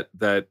forget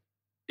that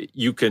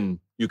you can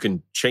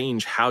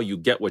change how you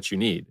get what you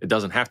need. It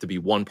doesn't have to be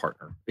one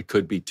partner. It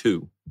could be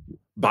two.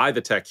 Buy the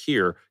tech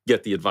here,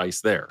 get the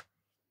advice there.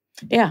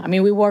 Yeah. I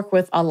mean, we work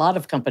with a lot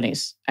of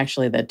companies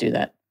actually that do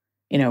that,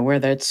 where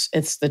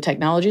it's the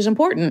technology is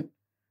important,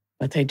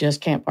 but they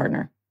just can't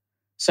partner.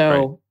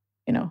 So,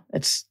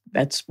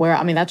 that's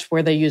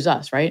where they use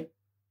us, right?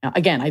 Now,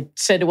 again, I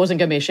said it wasn't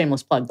going to be a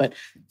shameless plug, but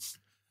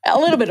a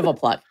little bit of a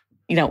plug.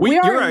 You're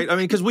right. I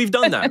mean, because we've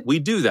done that. We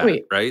do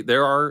that, right?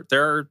 There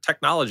are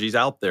technologies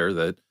out there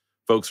that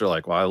folks are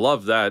like, well, I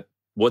love that,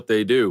 what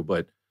they do,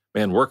 but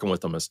man, working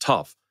with them is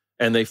tough.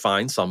 And they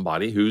find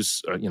somebody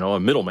who's, a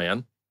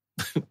middleman.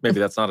 Maybe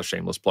that's not a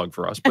shameless plug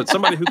for us, but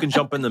somebody who can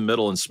jump in the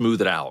middle and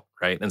smooth it out,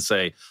 right? And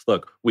say,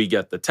 look, we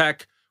get the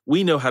tech.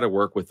 We know how to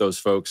work with those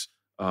folks.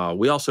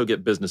 We also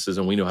get businesses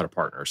and we know how to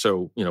partner.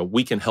 So,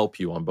 we can help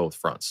you on both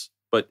fronts.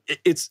 But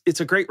it's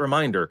a great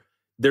reminder.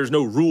 There's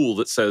no rule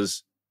that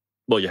says,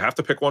 well, you have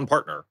to pick one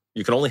partner.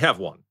 You can only have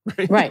one,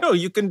 right? Right.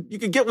 You can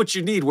get what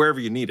you need wherever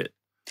you need it.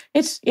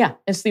 It's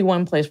the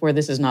one place where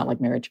this is not like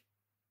marriage.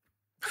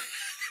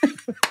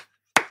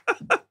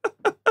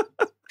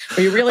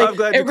 I'm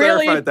glad you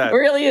clarified that. It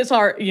really is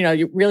hard.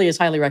 You really is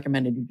highly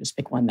recommended you just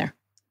pick one there.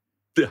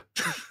 Yeah.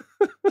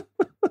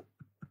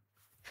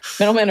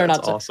 Middlemen are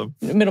That's not awesome.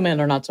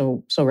 Middlemen are not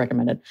so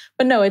recommended.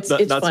 But no, it's not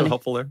funny. So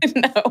helpful there.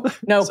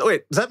 No. So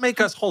wait, does that make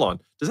us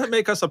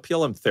a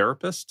PLM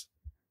therapist?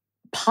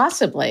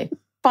 Possibly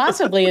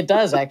it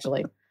does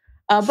actually.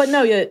 But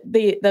no,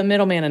 the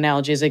middleman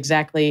analogy is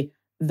exactly,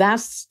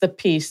 that's the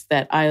piece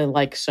that I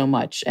like so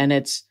much. And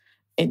it's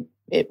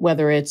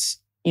whether it's,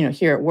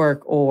 here at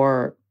work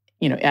or,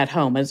 at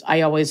home, as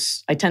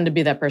I tend to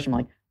be that person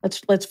like,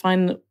 let's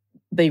find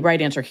the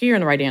right answer here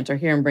and the right answer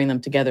here and bring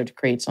them together to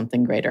create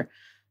something greater.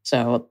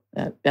 So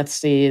that's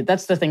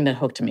the thing that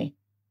hooked me.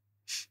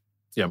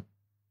 Yeah.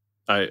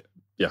 I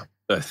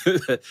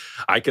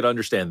could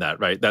understand that,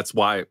 right? That's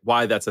why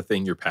that's a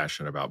thing you're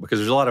passionate about, because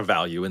there's a lot of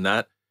value in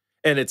that.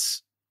 And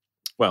it's,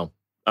 well,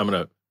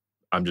 I'm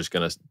just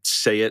going to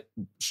say it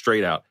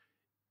straight out.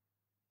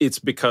 It's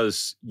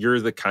because you're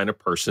the kind of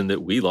person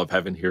that we love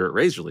having here at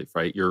Razorleaf,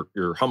 right?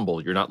 You're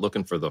humble. You're not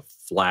looking for the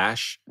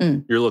flash.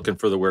 You're looking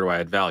for the where do I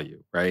add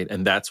value, right?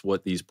 And that's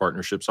what these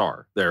partnerships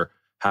are. They're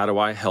how do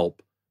I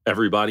help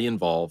everybody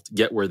involved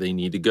get where they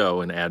need to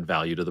go and add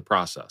value to the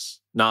process?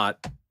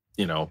 Not,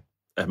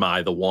 am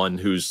I the one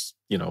who's,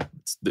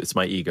 it's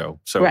my ego.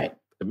 So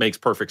It makes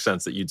perfect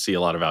sense that you'd see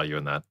a lot of value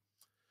in that.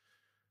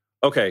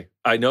 Okay,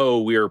 I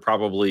know we're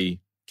probably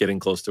getting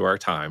close to our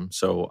time,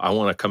 so I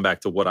want to come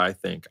back to what I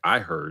think I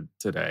heard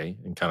today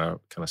and kind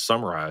of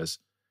summarize.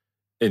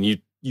 And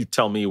you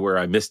tell me where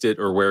I missed it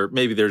or where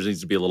maybe there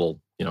needs to be a little,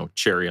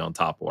 cherry on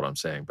top of what I'm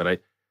saying. But I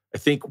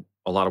think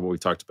a lot of what we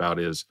talked about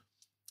is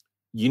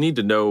you need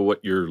to know what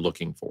you're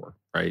looking for,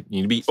 right? You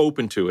need to be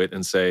open to it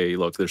and say,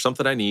 look, there's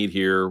something I need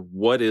here.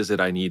 What is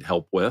it I need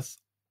help with?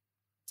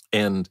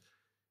 And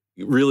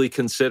really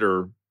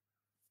consider,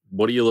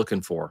 what are you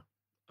looking for?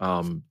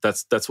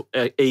 That's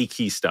a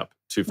key step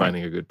to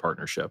finding a good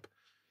partnership.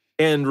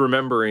 And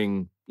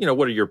remembering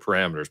what are your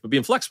parameters, but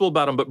being flexible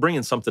about them, but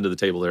bringing something to the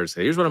table there to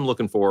say, here's what I'm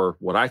looking for,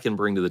 what I can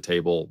bring to the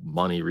table,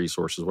 money,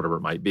 resources, whatever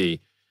it might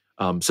be,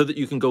 so that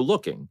you can go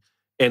looking.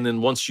 And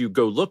then once you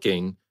go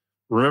looking,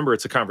 remember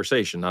it's a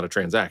conversation, not a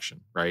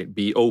transaction, right?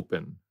 Be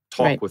open,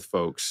 talk with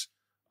folks,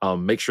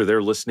 make sure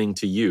they're listening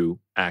to you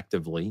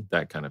actively,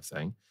 that kind of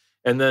thing.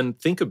 And then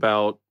think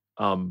about,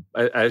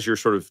 as you're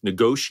sort of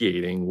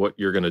negotiating what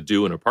you're going to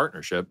do in a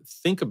partnership,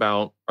 think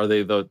about, are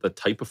they the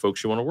type of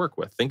folks you want to work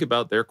with? Think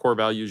about their core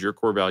values, your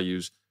core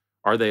values.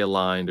 Are they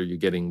aligned? Are you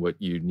getting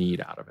what you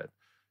need out of it?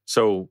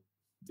 So,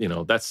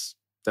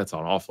 that's an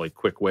awfully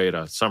quick way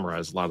to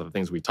summarize a lot of the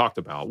things we talked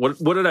about. What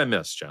did I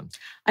miss, Jen?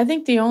 I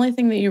think the only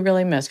thing that you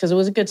really missed, because it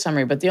was a good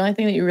summary, but the only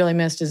thing that you really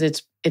missed is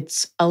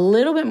it's a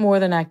little bit more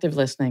than active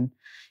listening.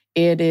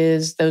 It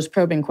is those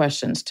probing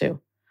questions too.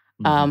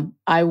 Mm-hmm.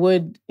 I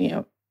would,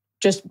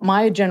 just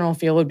my general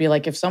feel would be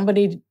like if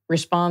somebody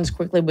responds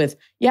quickly with,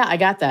 "Yeah, I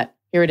got that.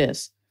 Here it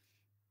is."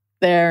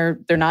 They're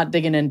not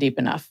digging in deep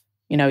enough.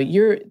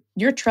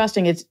 You're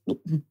trusting. It's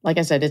like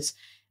I said, it's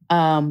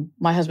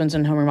my husband's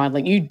in home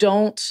remodeling.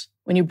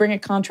 When you bring a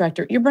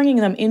contractor, you're bringing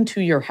them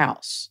into your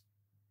house.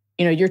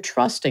 You're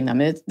trusting them.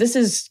 This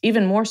is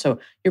even more so.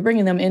 You're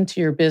bringing them into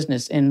your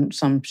business in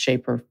some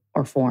shape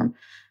or form.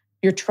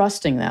 You're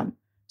trusting them.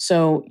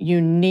 So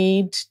you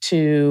need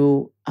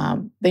to,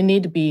 they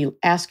need to be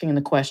asking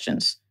the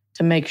questions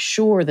to make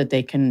sure that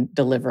they can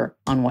deliver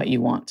on what you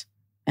want.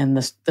 And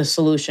the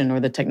solution or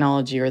the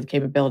technology or the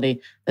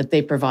capability that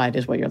they provide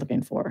is what you're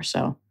looking for.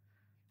 So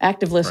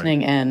active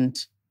listening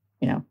and,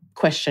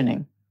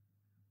 questioning.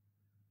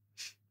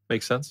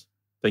 Makes sense.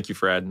 Thank you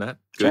for adding that.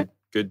 Sure.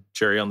 Good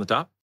cherry on the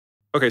top.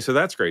 Okay, so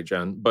that's great,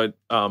 Jen. But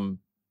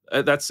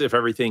that's if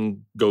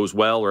everything goes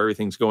well or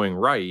everything's going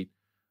right.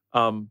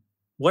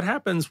 What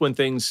happens when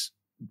things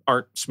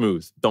aren't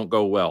smooth, don't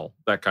go well,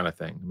 that kind of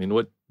thing? I mean,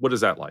 what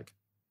is that like?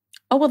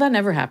 Oh, well, that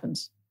never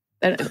happens.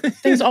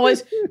 Things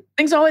always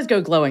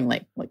go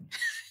glowingly,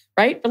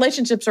 right?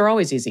 Relationships are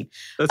always easy.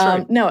 That's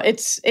right. No,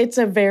 it's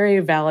a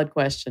very valid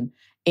question.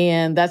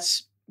 And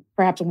that's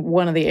perhaps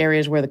one of the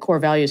areas where the core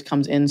values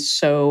comes in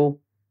so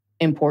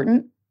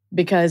important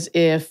because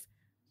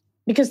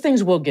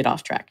things will get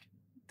off track.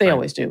 They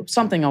always do.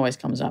 Something always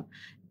comes up.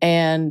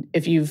 And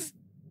if you've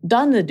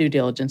done the due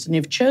diligence and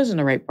you've chosen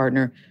the right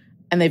partner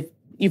and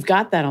you've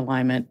got that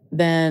alignment,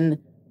 then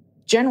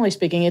generally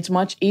speaking, it's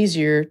much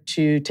easier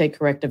to take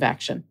corrective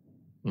action.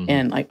 Mm-hmm.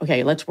 And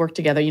okay, let's work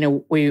together.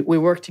 We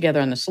work together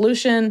on the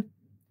solution.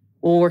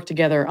 We'll work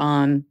together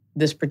on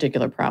this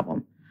particular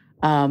problem.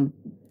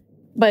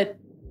 But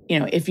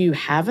if you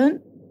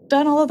haven't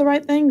done all of the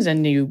right things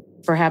and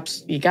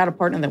perhaps you got a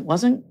partner that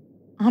wasn't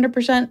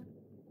 100%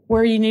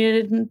 where you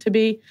needed it to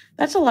be,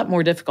 that's a lot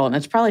more difficult. And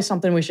it's probably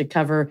something we should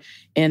cover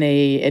in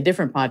a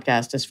different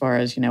podcast as far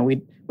as,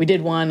 we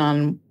did one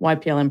on why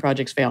PLM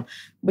projects fail.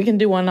 We can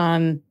do one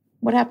on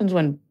what happens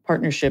when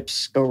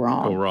partnerships go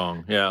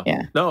wrong. Yeah.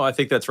 No, I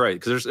think that's right.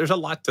 Because there's a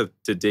lot to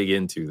dig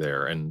into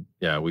there. And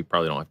yeah, we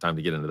probably don't have time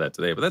to get into that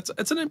today. But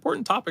that's an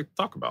important topic to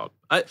talk about.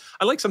 I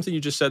like something you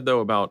just said,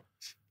 though, about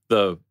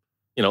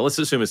let's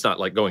assume it's not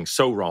like going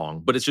so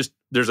wrong, but it's just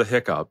there's a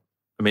hiccup.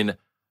 I mean,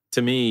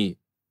 to me,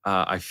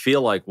 I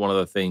feel like one of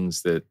the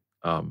things that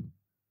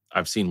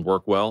I've seen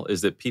work well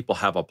is that people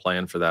have a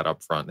plan for that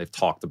up front. They've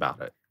talked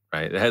about it,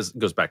 right? It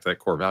goes back to that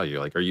core value.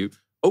 Like, are you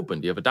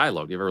open? Do you have a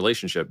dialogue? Do you have a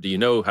relationship? Do you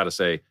know how to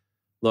say,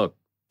 look,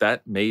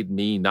 that made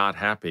me not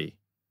happy.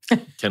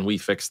 Can we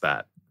fix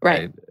that?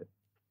 Right.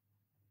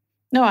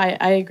 No,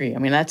 I agree. I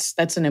mean,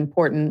 that's an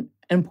important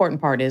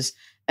part is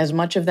as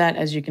much of that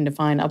as you can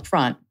define up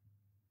front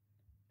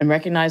and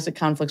recognize that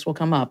conflicts will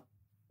come up.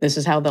 This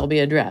is how they'll be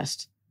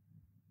addressed.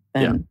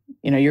 Then,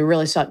 you're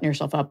really setting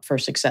yourself up for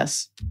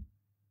success.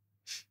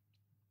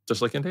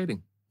 Just like in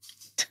dating.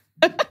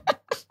 It's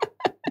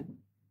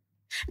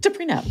a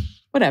prenup,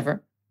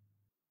 whatever.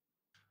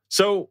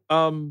 So,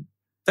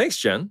 thanks,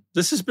 Jen.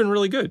 This has been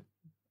really good.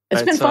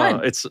 It's been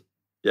fun.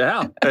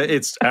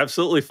 It's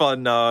absolutely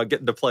fun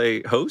getting to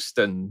play host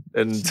and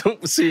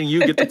seeing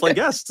you get to play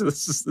guest.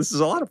 This is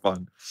a lot of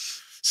fun.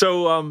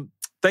 So,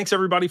 thanks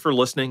everybody for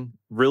listening.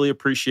 Really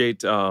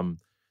appreciate Jen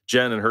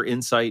and her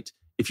insight.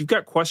 If you've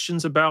got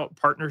questions about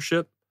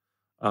partnership,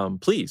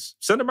 please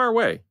send them our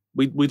way.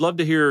 We'd love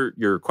to hear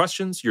your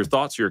questions, your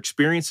thoughts, your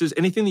experiences,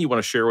 anything that you want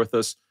to share with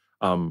us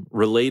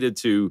related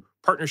to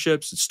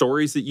partnerships,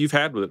 stories that you've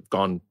had that have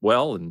gone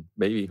well, and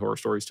maybe horror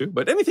stories too.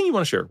 But anything you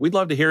want to share, we'd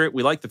love to hear it.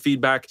 We like the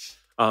feedback.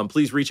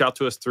 Please reach out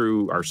to us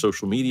through our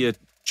social media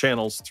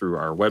channels, through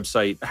our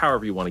website,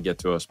 however you want to get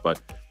to us.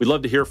 But we'd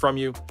love to hear from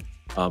you.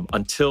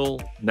 Until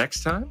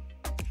next time,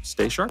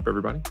 stay sharp,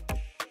 everybody.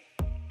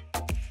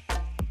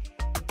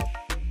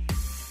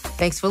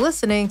 Thanks for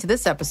listening to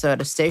this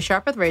episode of Stay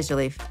Sharp with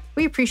Razorleaf.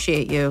 We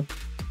appreciate you.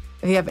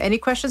 If you have any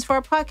questions for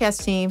our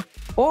podcast team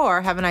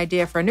or have an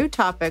idea for a new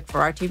topic for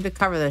our team to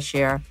cover this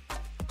year,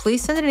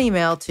 please send an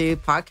email to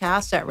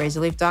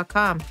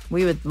podcast@razorleaf.com.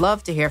 We would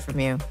love to hear from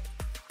you.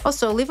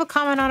 Also, leave a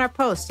comment on our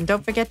post and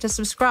don't forget to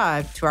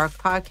subscribe to our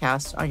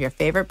podcast on your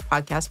favorite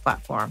podcast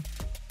platform.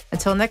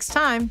 Until next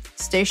time,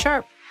 stay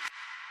sharp.